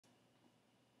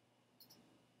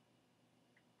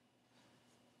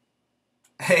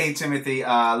Hey Timothy,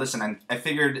 listen, I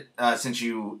figured since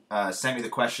you sent me the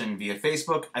question via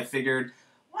Facebook, I figured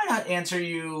why not answer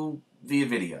you via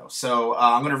video? So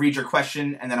I'm going to read your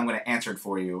question and then I'm going to answer it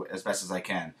for you as best as I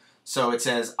can. So it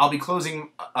says, I'll be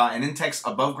closing an Intex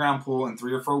above ground pool in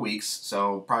 3 or 4 weeks,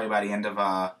 so probably by the end of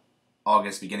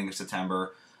August, beginning of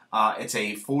September. It's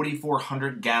a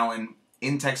 4,400 gallon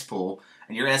Intex pool,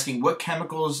 and you're asking what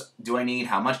chemicals do I need,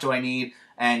 how much do I need,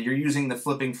 and you're using the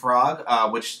Flipping Frog,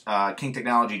 which King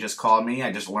Technology just called me.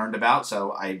 I just learned about,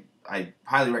 so I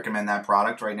highly recommend that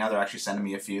product right now. They're actually sending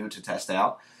me a few to test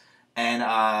out.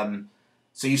 And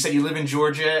so you said you live in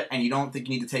Georgia and you don't think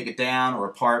you need to take it down or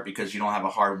apart because you don't have a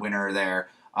hard winter there,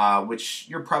 which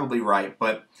you're probably right.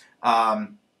 But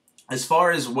as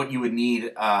far as what you would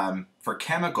need for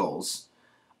chemicals,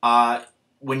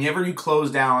 whenever you close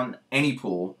down any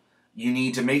pool, you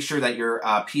need to make sure that your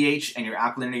pH and your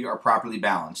alkalinity are properly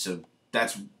balanced. So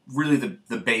that's really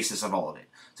the basis of all of it.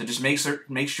 So just make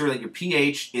sure that your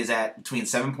pH is at between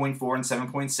 7.4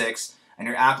 and 7.6, and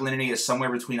your alkalinity is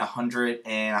somewhere between 100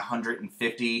 and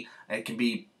 150. It can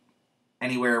be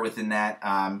anywhere within that.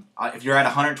 If you're at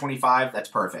 125, that's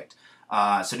perfect.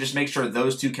 So just make sure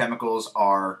those two chemicals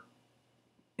are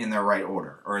in the right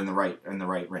order or in the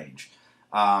right range.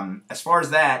 As far as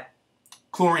that,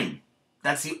 chlorine.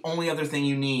 That's the only other thing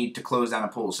you need to close down a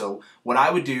pool. So what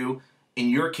I would do in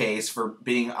your case for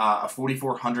being a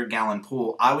 4,400 gallon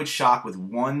pool, I would shock with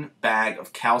 1 bag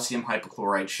of calcium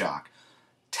hypochlorite shock.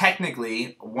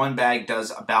 Technically, 1 bag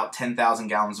does about 10,000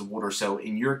 gallons of water, so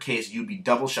in your case, you'd be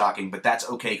double shocking, but that's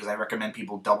okay because I recommend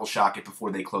people double shock it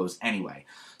before they close anyway.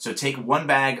 So take 1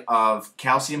 bag of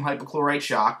calcium hypochlorite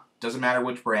shock, doesn't matter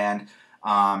which brand,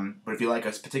 but if you like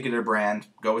a particular brand,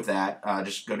 go with that.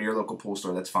 Just go to your local pool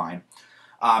store, that's fine.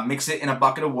 Mix it in a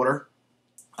bucket of water.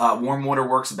 Warm water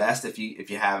works best if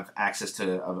you have access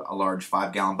to a large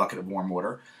 5-gallon bucket of warm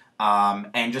water.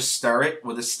 And just stir it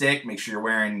with a stick. Make sure you're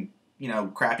wearing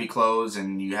crappy clothes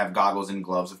and you have goggles and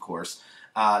gloves, of course.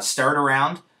 Stir it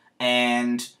around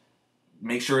and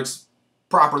make sure it's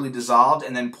properly dissolved,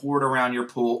 and then pour it around your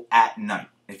pool at night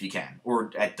if you can,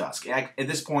 or at dusk. At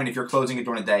this point, if you're closing it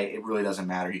during the day, it really doesn't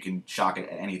matter. You can shock it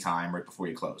at any time right before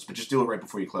you close, but just do it right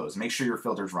before you close. Make sure your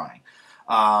filter's running.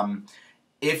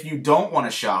 If you don't want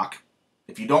to shock,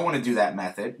 if you don't want to do that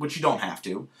method, which you don't have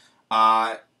to,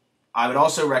 I would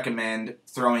also recommend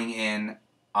throwing in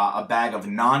a bag of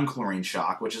non-chlorine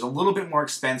shock, which is a little bit more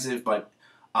expensive, but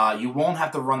you won't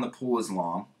have to run the pool as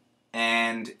long,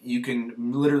 and you can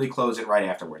literally close it right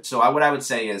afterwards. So what I would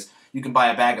say is you can buy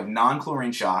a bag of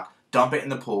non-chlorine shock, dump it in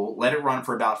the pool, let it run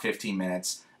for about 15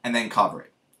 minutes, and then cover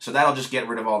it. So that'll just get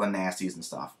rid of all the nasties and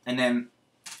stuff. And then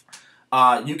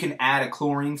you can add a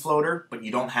chlorine floater, but you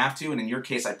don't have to, and in your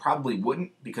case I probably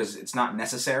wouldn't because it's not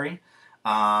necessary.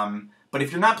 But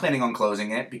if you're not planning on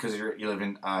closing it because you live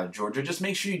in Georgia, just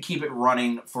make sure you keep it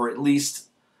running for at least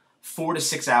 4 to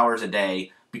 6 hours a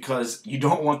day, because you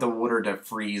don't want the water to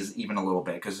freeze even a little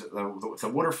bit, because if the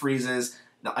water freezes,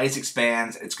 the ice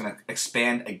expands, it's going to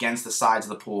expand against the sides of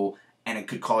the pool, and it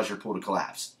could cause your pool to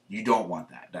collapse. You don't want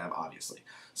that, obviously.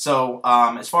 So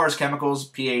as far as chemicals,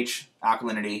 pH,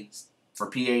 alkalinity, for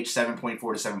pH 7.4 to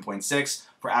 7.6,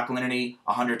 for alkalinity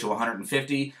 100 to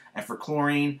 150, and for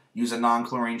chlorine, use a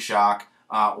non-chlorine shock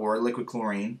or liquid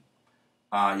chlorine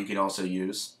you could also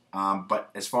use. But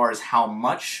as far as how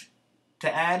much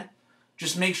to add,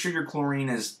 just make sure your chlorine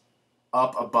is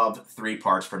up above 3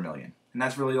 parts per million. And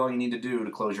that's really all you need to do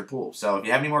to close your pool. So if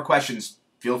you have any more questions,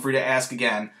 feel free to ask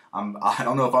again. I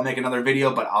don't know if I'll make another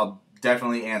video, but I'll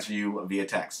definitely answer you via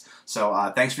text.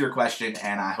 So thanks for your question,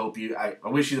 and I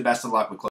wish you the best of luck with closing.